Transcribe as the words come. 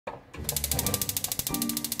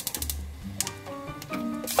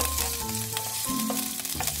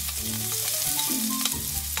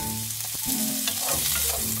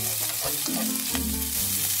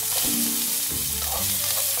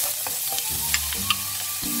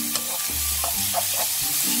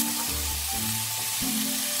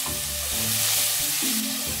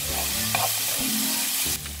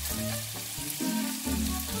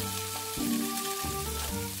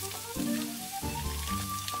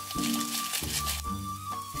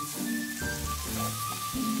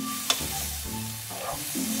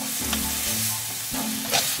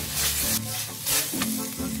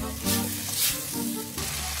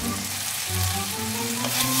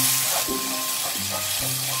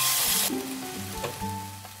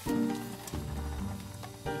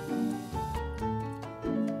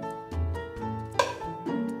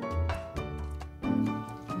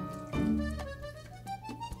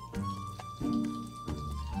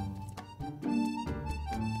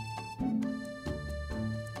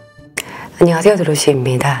안녕하세요,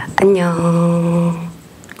 드로시입니다. 안녕.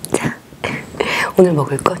 자, 오늘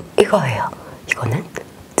먹을 건 이거예요. 이거는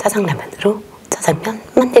짜장라면으로 짜장면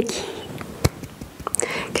만들기.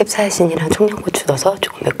 캡사이신이랑 청양고추 넣어서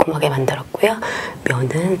조금 매콤하게 만들었고요.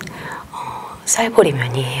 면은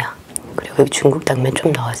쌀보리면이에요. 그리고 중국당면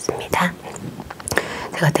좀 넣었습니다.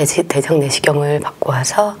 제가 대장 내시경을 받고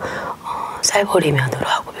와서 쌀보리면으로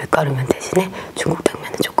하고 밀가루면 대신에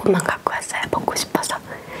중국당면을 조금만 갖고 왔어요. 먹고 싶어서.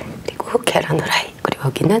 그리고 계란 후라이, 그리고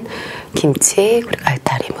여기는 김치, 그리고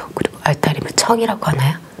알타리무, 그리고 알타리무 청이라고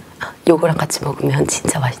하나요? 요거랑 같이 먹으면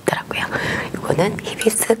진짜 맛있더라고요. 요거는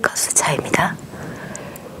히비스커스 차입니다.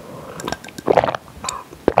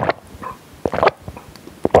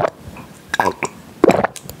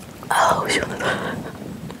 아우 시원하다.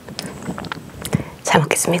 잘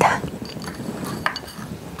먹겠습니다.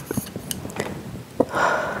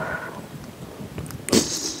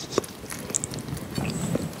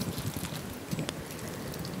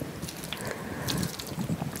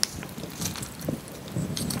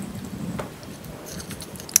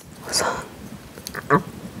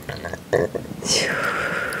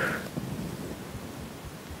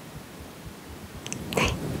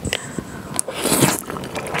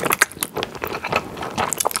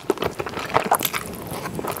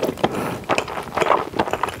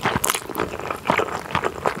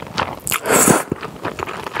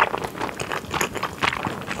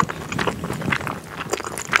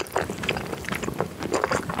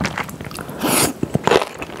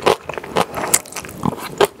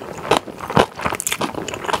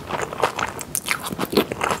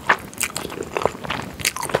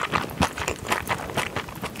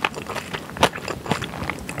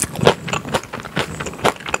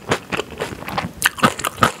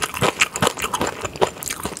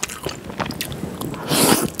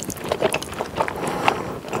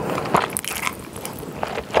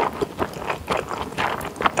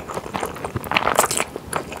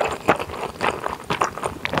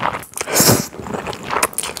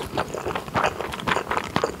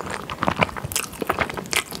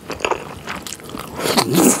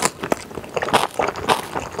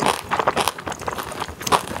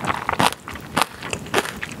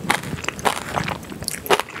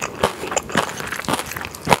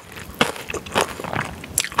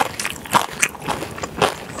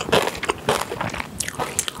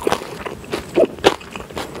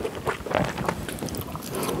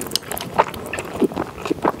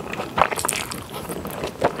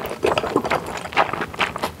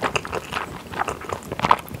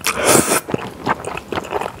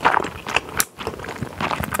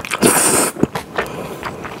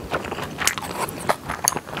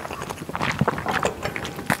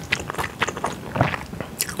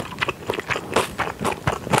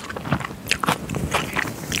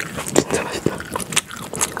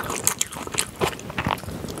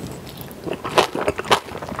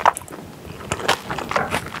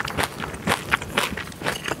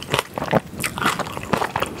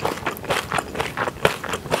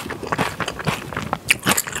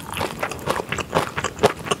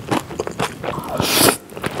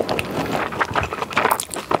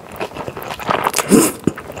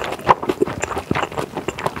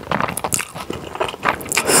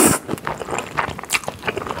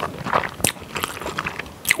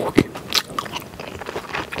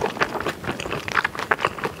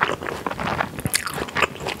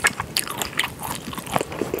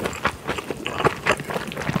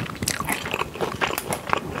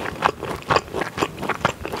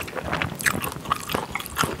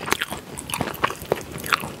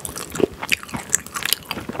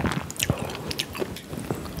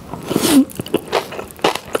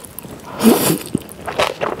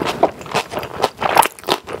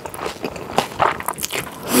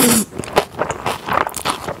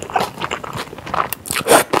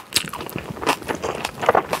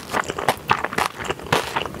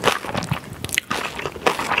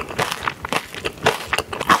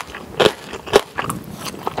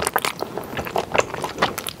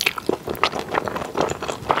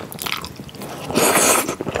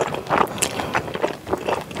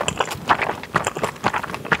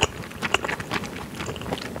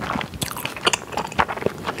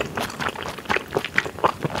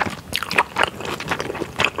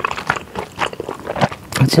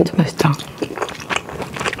 진짜 맛있다.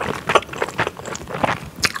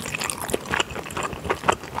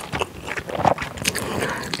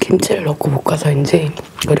 김치를 넣고 볶아서인지,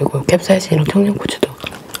 그리고 캡사이신이랑 청양고추도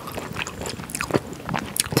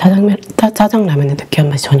짜장라면의 느끼한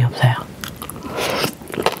맛이 전혀 없어요.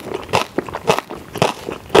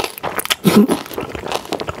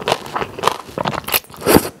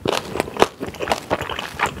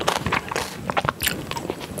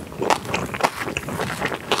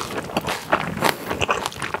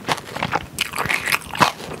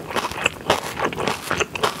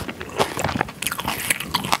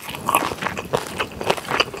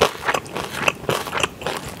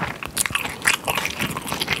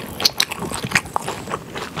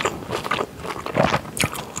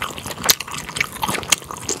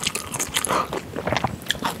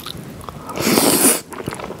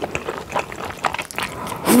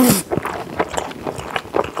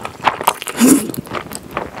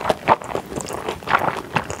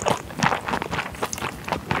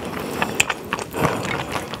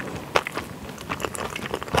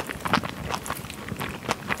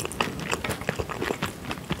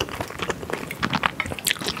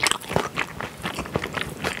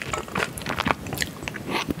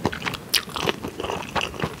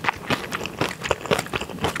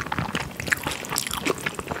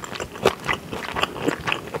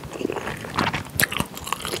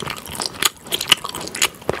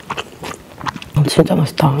 진짜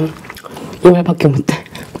맛있다. 이 말밖에 못해.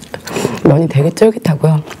 면이 되게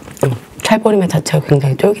쫄깃하고요. 찰보리면 자체가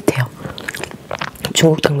굉장히 쫄깃해요.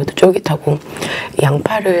 중국당면도 쫄깃하고,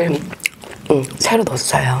 양파를 새로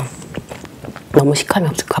넣었어요. 너무 식감이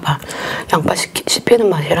없을까봐. 양파 씹히는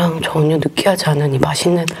맛이랑 전혀 느끼하지 않은 이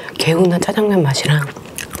맛있는 개운한 짜장면 맛이랑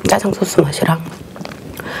짜장 소스 맛이랑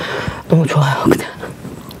너무 좋아요, 그냥.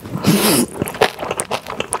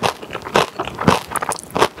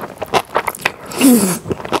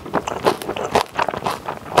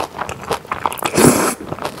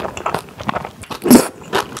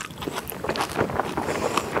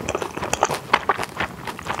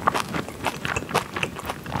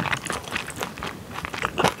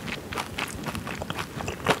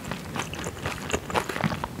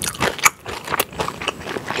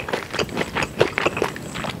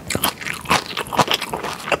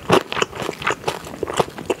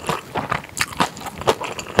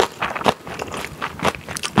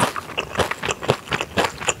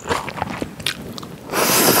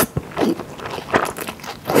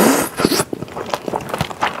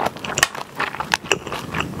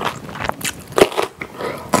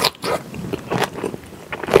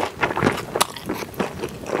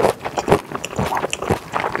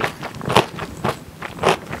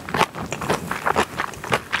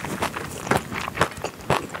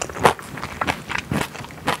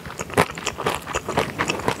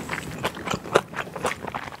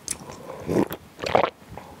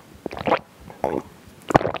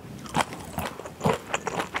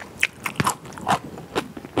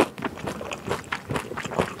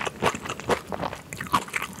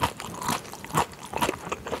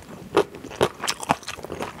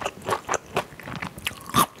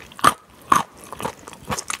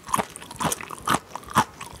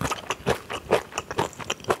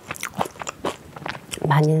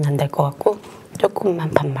 많이는 안 될 것 같고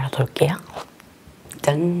조금만 밥 말아둘게요.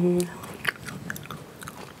 짠!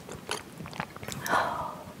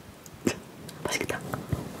 맛있겠다.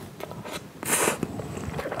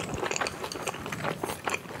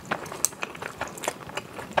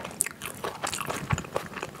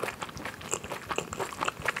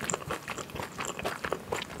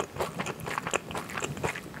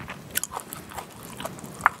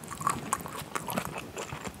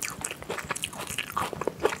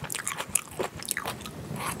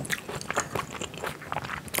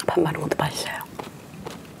 밥 말아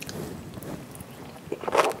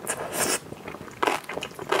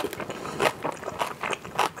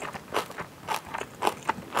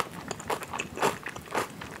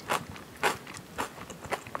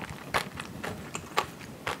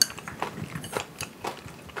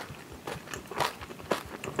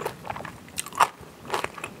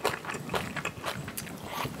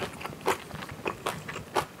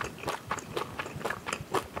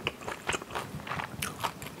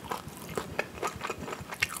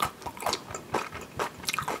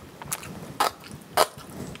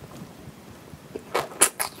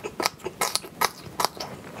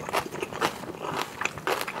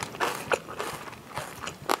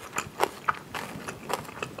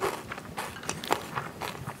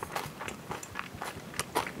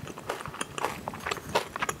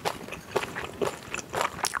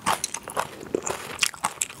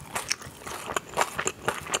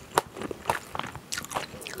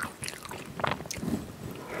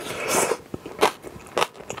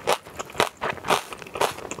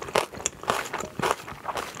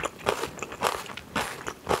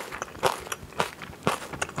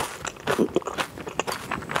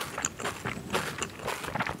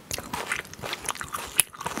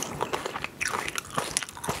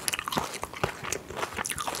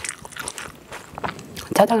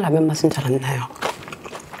짜장 라면 맛은 잘 안 나요.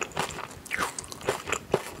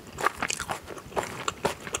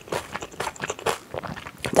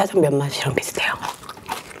 짜장면 맛이랑 비슷해요.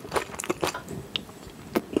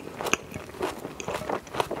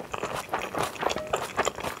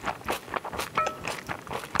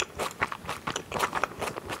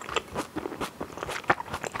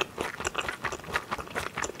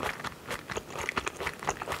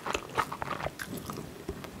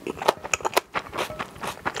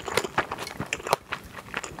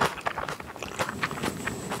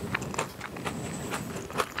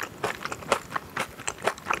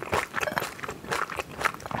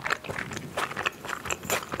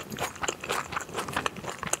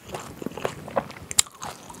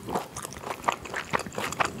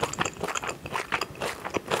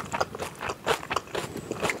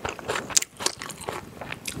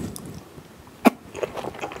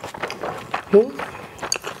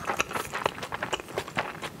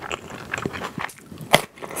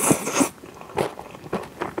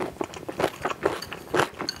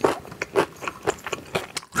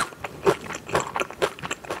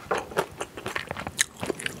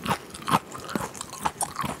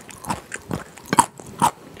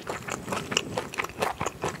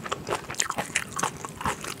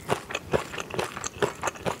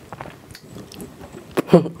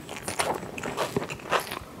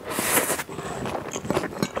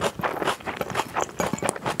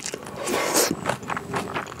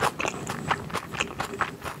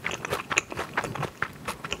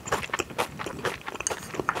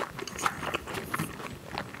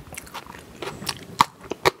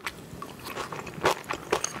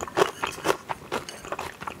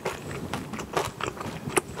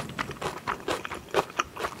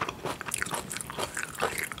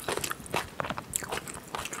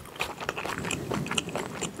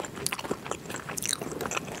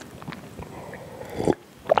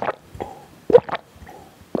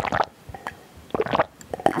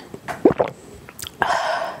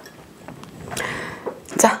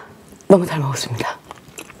 너무 잘 먹었습니다.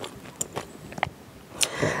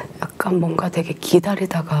 약간 뭔가 되게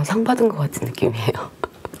기다리다가 상 받은 것 같은 느낌이에요.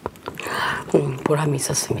 보람이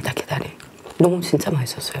있었습니다. 기다림. 너무 진짜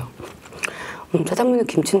맛있었어요. 짜장면에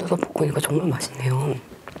김치 넣어서 볶으니까 정말 맛있네요.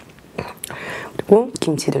 그리고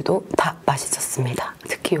김치들도 다 맛있었습니다.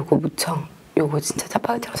 특히 요거 무청, 요거 진짜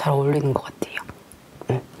짜파게티랑 잘 어울리는 것 같아요.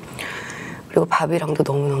 그리고 밥이랑도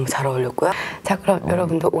너무너무 잘 어울렸고요. 자, 그럼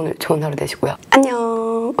여러분도 오늘 좋은 하루 되시고요. 안녕.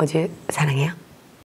 어제 사랑해요.